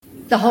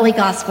The Holy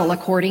Gospel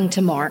according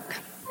to Mark.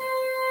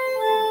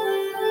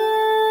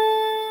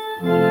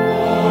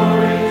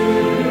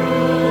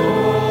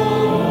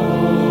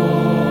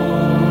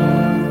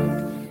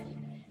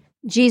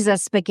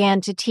 Jesus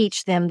began to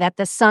teach them that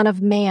the Son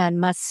of Man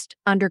must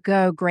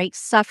undergo great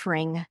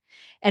suffering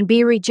and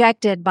be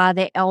rejected by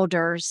the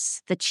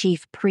elders, the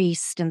chief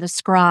priests, and the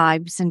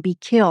scribes, and be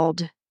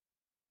killed,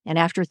 and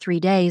after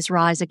 3 days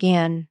rise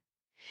again.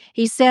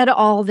 He said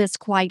all this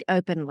quite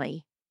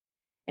openly.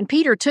 And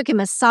Peter took him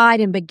aside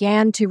and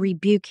began to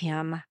rebuke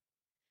him.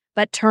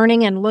 But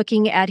turning and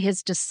looking at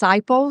his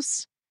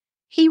disciples,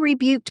 he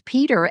rebuked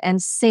Peter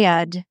and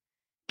said,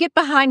 "Get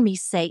behind me,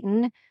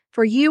 Satan,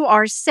 for you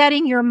are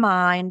setting your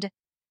mind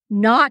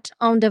not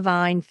on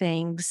divine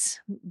things,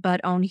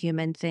 but on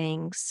human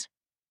things."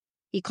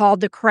 He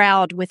called the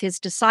crowd with his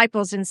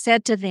disciples and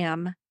said to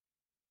them,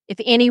 "If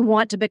any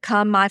want to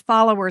become my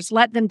followers,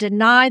 let them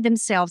deny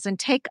themselves and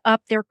take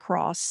up their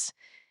cross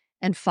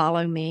and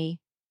follow me.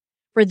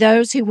 For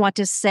those who want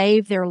to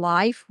save their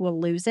life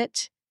will lose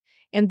it,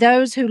 and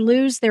those who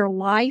lose their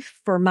life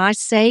for my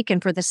sake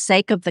and for the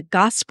sake of the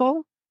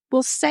gospel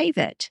will save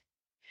it.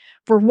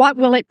 For what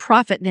will it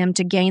profit them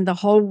to gain the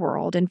whole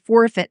world and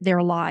forfeit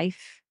their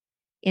life?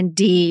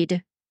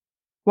 Indeed,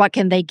 what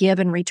can they give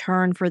in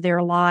return for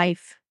their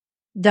life?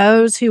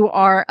 Those who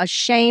are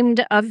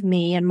ashamed of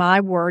me and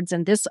my words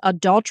in this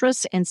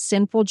adulterous and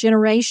sinful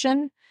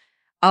generation,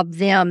 of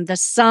them the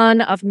Son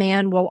of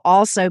Man will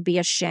also be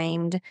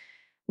ashamed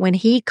when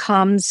he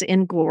comes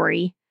in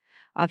glory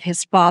of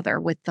his Father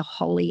with the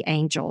holy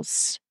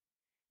angels."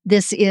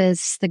 This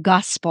is the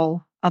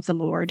gospel of the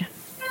Lord.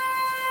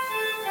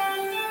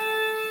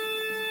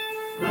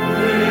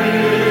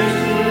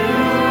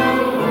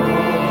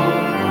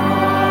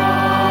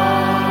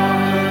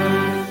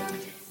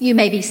 You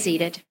may be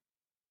seated.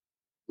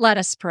 Let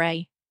us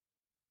pray.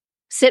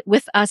 Sit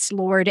with us,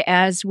 Lord,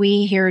 as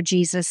we hear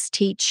Jesus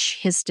teach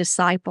his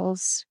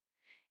disciples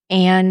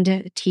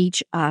and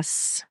teach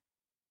us.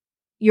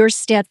 Your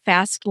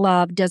steadfast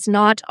love does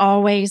not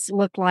always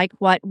look like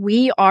what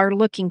we are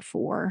looking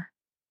for,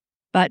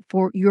 but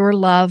for your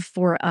love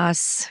for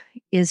us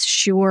is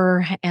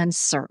sure and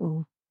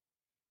certain.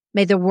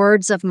 May the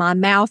words of my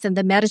mouth and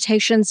the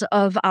meditations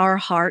of our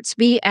hearts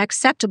be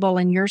acceptable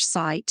in your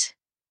sight,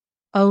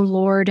 O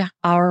Lord,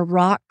 our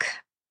rock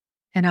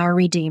and our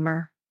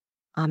Redeemer.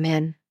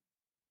 Amen.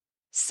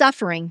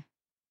 Suffering,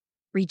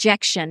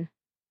 rejection,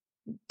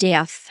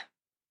 death,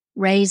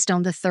 raised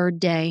on the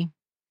third day.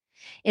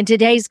 In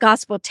today's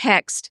gospel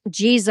text,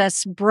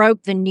 Jesus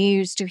broke the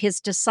news to his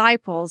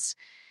disciples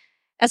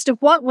as to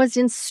what was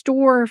in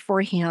store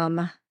for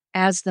him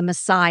as the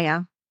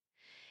Messiah.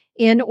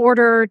 In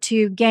order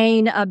to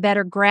gain a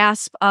better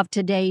grasp of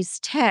today's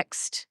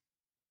text,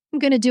 I'm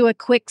going to do a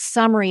quick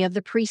summary of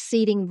the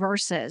preceding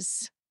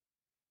verses.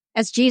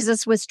 As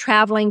Jesus was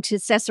traveling to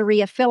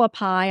Caesarea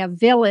Philippi, a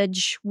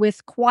village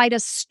with quite a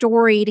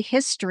storied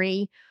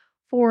history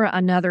for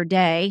another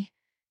day,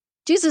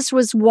 Jesus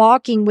was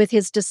walking with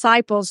his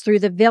disciples through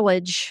the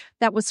village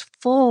that was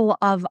full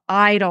of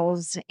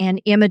idols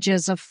and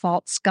images of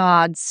false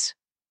gods.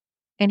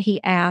 And he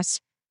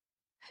asked,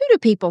 "Who do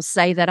people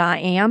say that I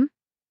am?"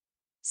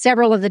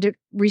 Several of the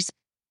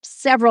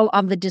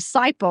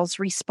disciples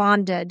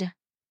responded,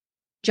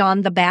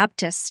 "John the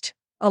Baptist,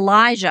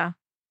 Elijah,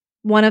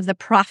 one of the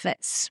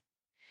prophets."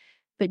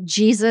 But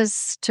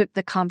Jesus took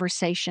the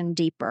conversation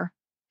deeper.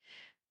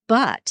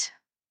 "But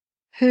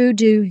who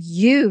do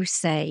you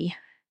say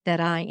that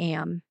I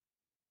am?"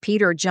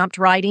 Peter jumped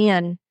right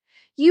in.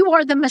 "You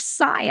are the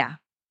Messiah."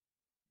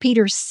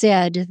 Peter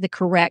said the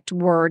correct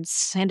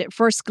words, and at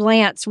first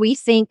glance, we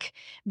think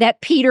that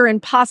Peter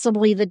and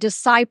possibly the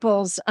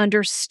disciples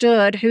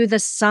understood who the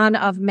Son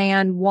of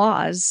Man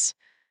was,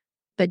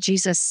 but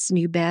Jesus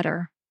knew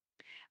better.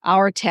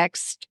 Our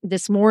text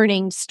this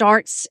morning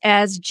starts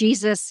as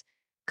Jesus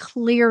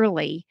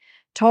clearly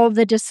told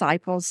the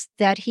disciples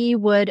that he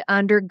would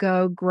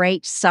undergo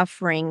great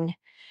suffering,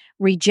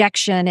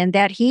 rejection, and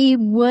that he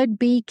would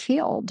be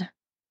killed.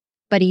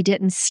 But he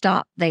didn't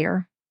stop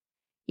there.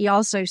 He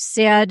also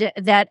said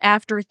that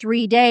after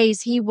 3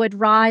 days he would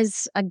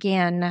rise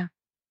again.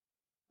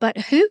 But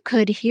who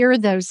could hear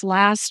those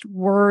last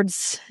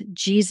words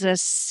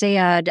Jesus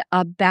said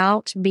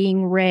about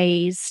being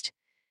raised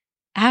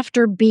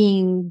after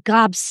being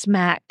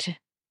gobsmacked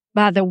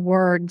by the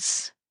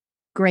words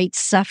great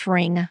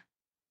suffering,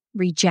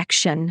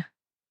 rejection,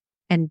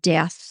 and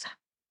death?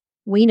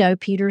 We know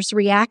Peter's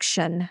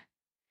reaction.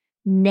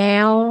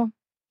 Now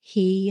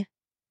he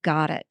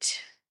got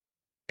it.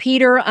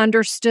 Peter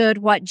understood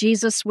what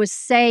Jesus was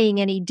saying,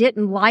 and he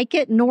didn't like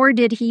it, nor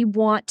did he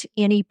want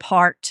any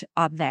part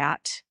of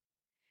that.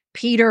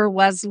 Peter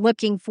was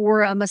looking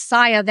for a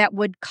Messiah that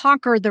would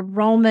conquer the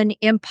Roman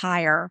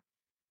Empire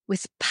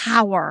with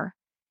power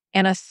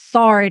and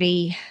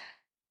authority,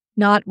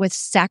 not with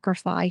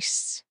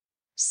sacrifice,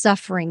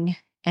 suffering,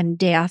 and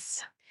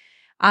death.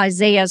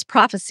 Isaiah's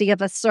prophecy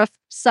of a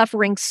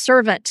suffering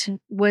servant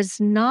was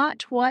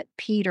not what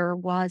Peter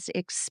was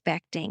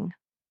expecting.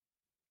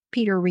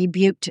 Peter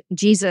rebuked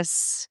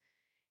Jesus,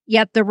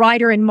 Yet the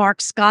writer in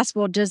Mark's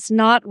gospel does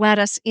not let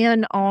us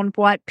in on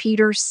what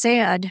Peter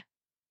said,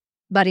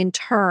 but in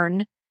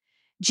turn,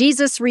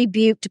 Jesus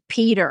rebuked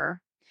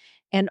Peter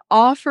and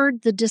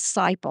offered the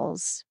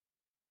disciples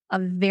a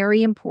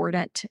very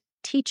important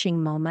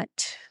teaching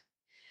moment.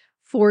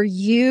 For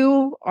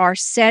you are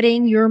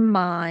setting your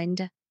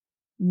mind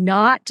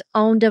not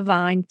on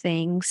divine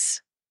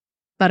things,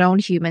 but on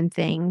human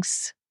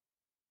things.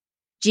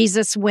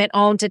 Jesus went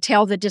on to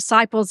tell the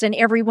disciples and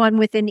everyone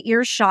within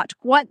earshot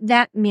what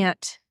that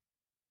meant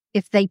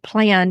if they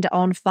planned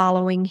on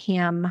following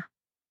him.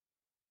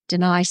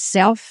 Deny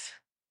self,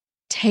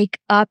 take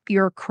up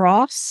your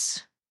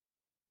cross.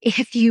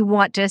 If you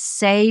want to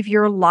save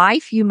your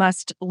life, you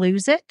must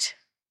lose it.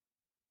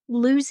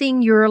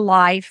 Losing your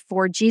life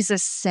for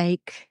Jesus'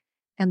 sake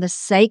and the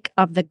sake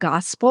of the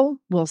gospel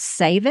will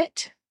save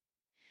it.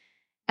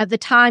 At the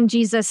time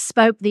Jesus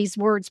spoke these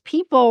words,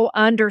 people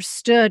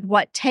understood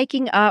what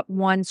taking up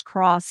one's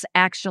cross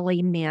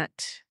actually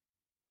meant.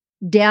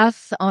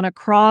 Death on a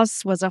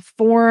cross was a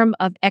form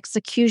of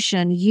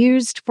execution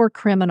used for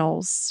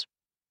criminals.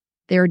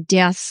 Their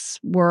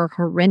deaths were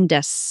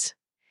horrendous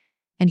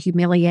and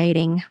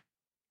humiliating.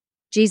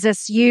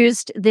 Jesus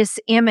used this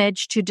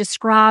image to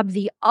describe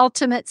the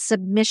ultimate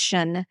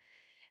submission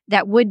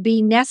that would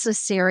be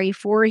necessary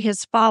for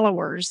his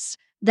followers,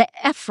 the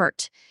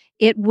effort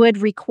it would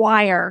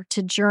require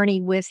to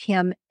journey with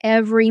him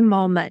every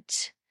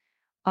moment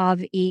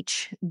of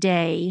each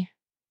day,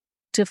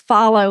 to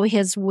follow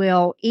his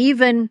will,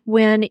 even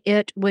when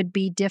it would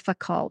be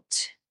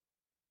difficult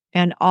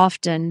and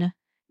often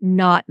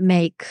not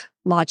make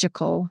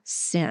logical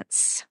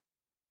sense.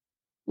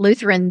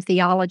 Lutheran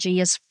theology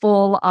is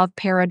full of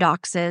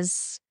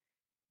paradoxes.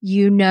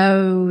 You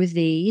know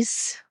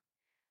these: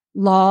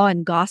 law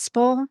and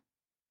gospel,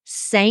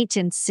 saint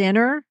and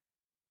sinner,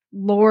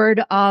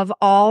 Lord of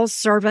all,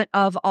 servant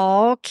of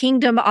all,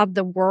 kingdom of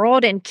the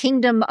world and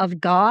kingdom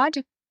of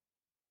God,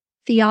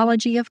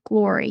 theology of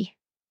glory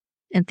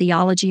and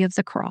theology of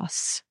the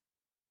cross.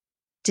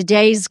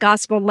 Today's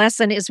gospel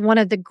lesson is one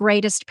of the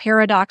greatest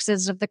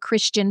paradoxes of the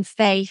Christian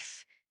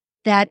faith,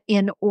 that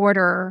in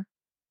order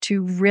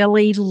to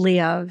really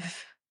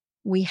live,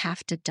 we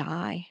have to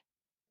die.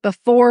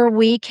 Before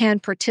we can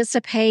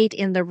participate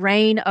in the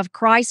reign of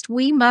Christ,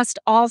 we must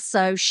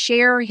also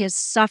share his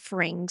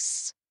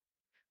sufferings.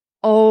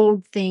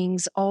 Old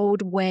things,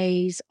 old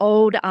ways,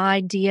 old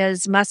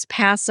ideas must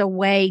pass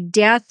away.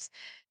 Death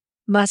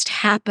must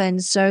happen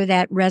so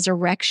that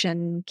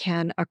resurrection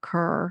can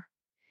occur.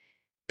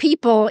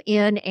 People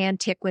in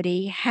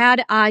antiquity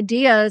had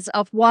ideas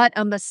of what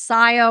a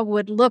Messiah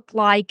would look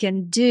like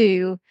and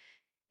do,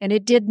 and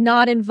it did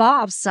not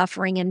involve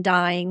suffering and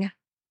dying.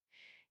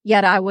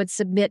 Yet I would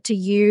submit to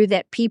you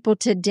that people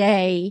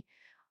today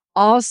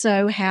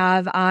also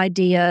have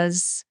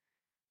ideas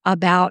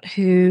about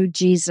who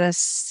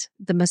Jesus,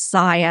 the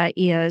Messiah,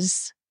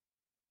 is.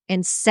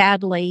 And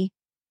sadly,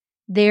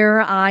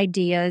 their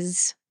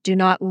ideas do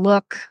not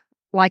look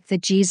like the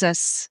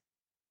Jesus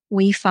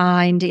we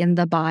find in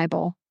the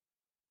Bible.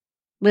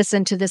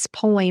 Listen to this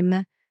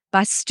poem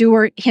by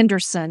Stuart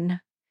Henderson,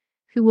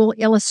 who will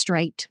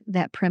illustrate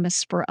that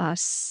premise for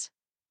us.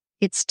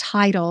 It's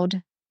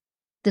titled,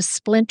 "The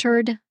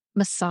Splintered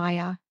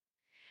Messiah."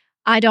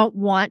 I don't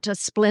want a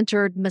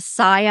splintered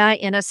Messiah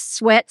in a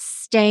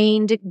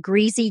sweat-stained,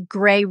 greasy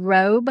gray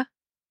robe.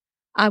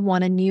 I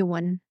want a new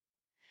one.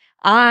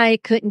 I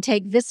couldn't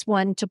take this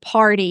one to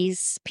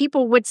parties.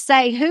 People would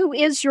say, "Who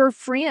is your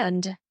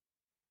friend?"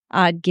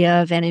 I'd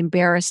give an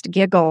embarrassed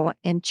giggle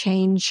and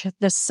change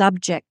the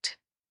subject.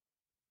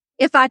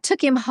 If I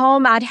took him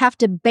home, I'd have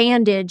to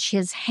bandage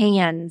his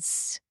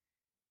hands,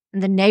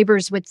 and the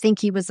neighbors would think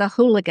he was a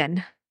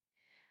hooligan.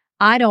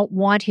 I don't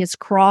want his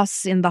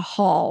cross in the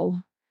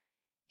hall.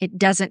 It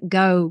doesn't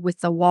go with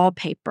the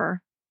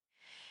wallpaper.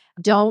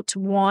 Don't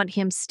want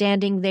him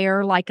standing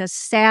there like a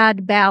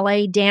sad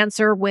ballet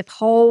dancer with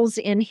holes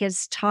in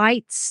his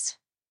tights.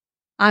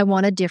 I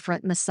want a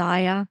different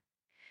Messiah,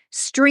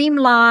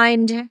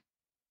 streamlined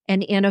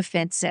and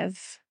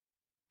inoffensive.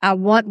 I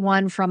want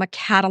one from a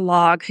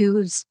catalog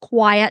who's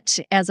quiet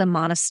as a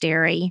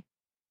monastery.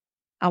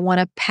 I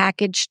want a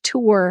package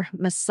tour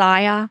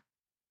Messiah,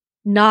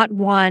 not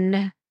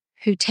one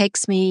who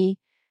takes me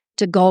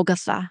to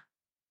Golgotha.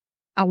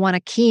 I want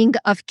a king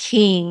of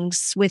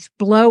kings with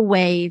blow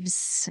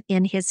waves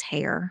in his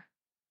hair.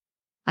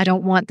 I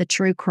don't want the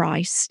true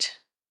Christ.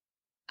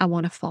 I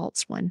want a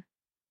false one.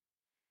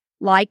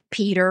 Like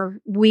Peter,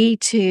 we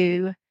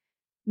too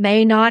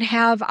may not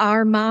have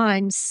our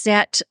minds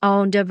set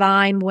on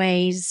divine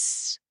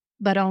ways,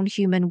 but on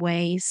human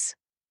ways.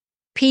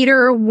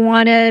 Peter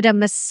wanted a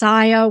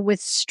Messiah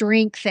with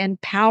strength and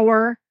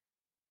power,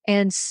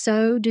 and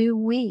so do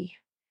we.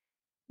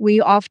 We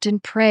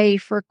often pray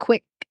for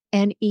quick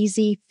and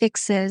easy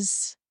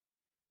fixes.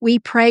 We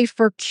pray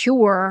for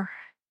cure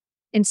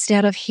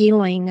instead of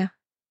healing.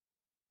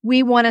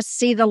 We want to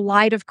see the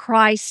light of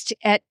Christ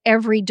at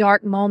every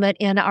dark moment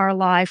in our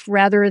life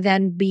rather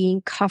than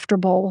being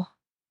comfortable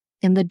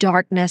in the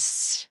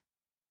darkness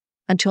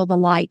until the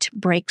light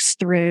breaks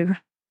through.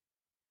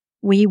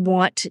 We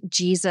want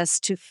Jesus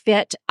to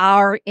fit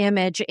our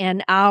image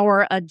and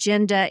our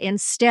agenda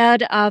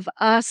instead of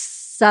us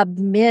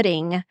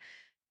submitting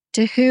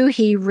to who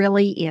he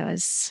really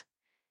is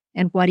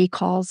and what he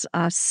calls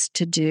us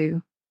to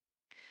do.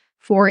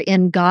 For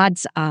in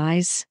God's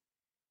eyes,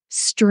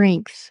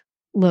 strength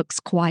looks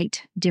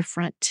quite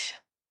different.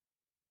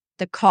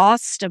 The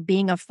cost of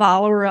being a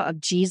follower of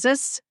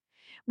Jesus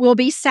will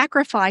be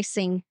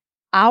sacrificing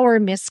our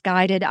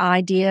misguided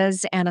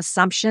ideas and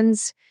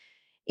assumptions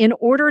in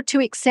order to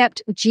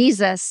accept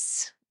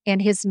Jesus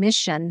and his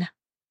mission,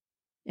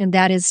 and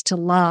that is to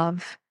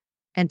love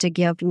and to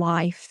give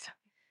life.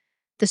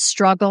 The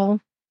struggle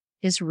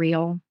is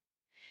real.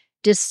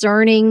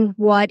 Discerning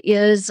what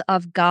is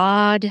of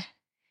God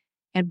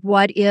and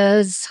what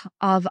is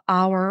of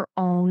our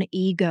own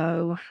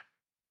ego.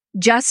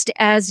 Just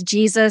as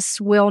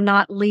Jesus will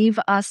not leave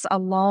us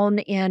alone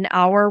in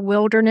our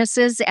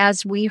wildernesses,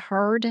 as we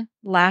heard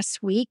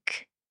last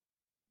week,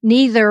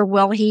 neither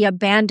will he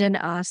abandon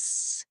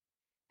us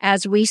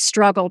as we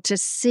struggle to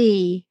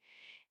see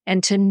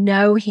and to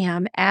know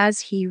him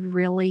as he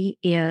really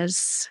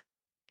is.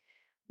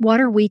 What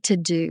are we to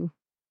do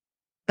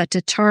but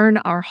to turn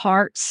our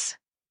hearts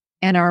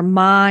and our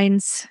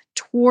minds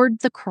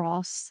toward the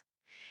cross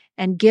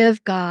and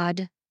give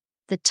God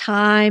the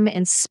time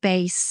and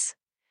space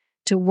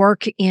to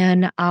work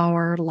in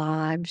our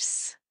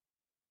lives,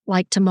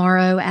 like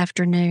tomorrow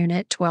afternoon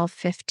at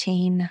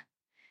 12:15,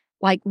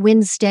 like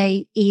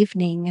Wednesday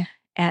evening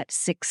at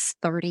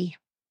 6:30.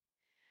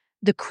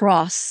 The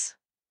cross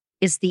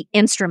is the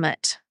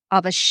instrument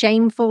of a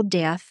shameful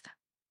death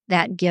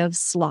that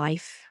gives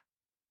life.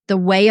 The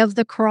way of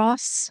the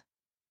cross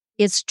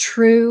is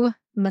true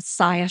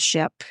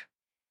messiahship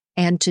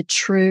and to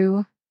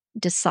true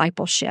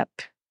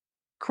discipleship.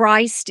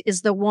 Christ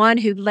is the one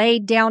who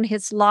laid down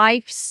his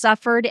life,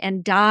 suffered,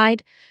 and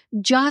died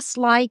just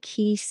like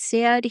he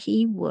said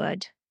he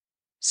would,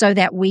 so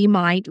that we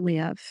might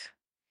live.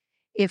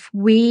 If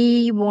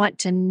we want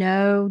to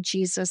know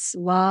Jesus'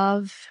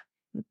 love,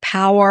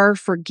 power,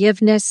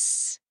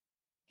 forgiveness,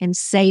 and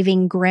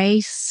saving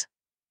grace,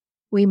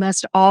 we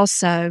must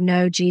also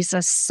know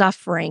Jesus'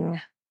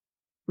 suffering,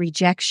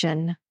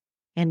 rejection,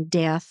 and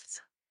death.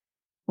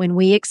 When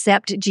we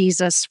accept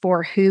Jesus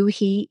for who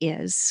he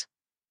is,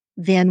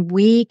 then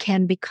we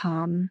can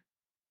become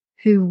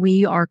who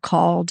we are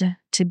called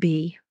to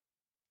be.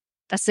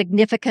 A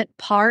significant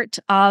part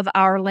of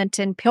our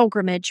Lenten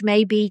pilgrimage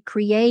may be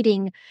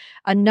creating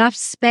enough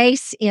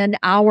space in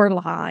our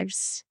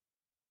lives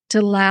to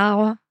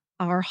allow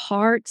our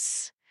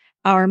hearts,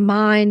 our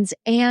minds,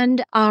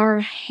 and our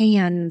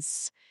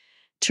hands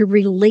to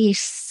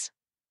release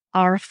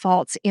our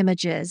false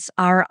images,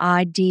 our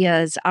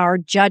ideas, our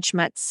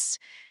judgments,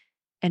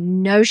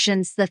 and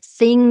notions, the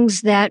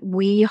things that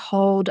we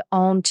hold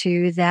on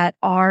to that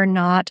are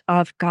not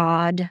of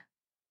God,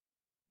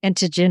 and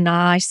to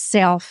deny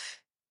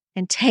self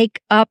and take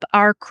up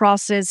our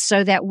crosses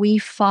so that we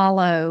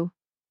follow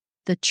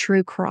the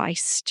true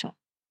Christ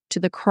to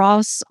the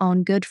cross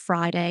on Good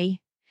Friday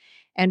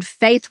and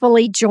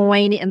faithfully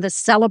join in the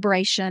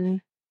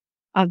celebration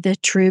of the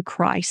true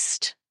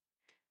Christ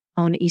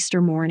on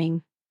Easter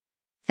morning.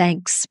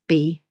 Thanks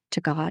be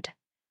to God.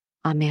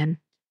 Amen.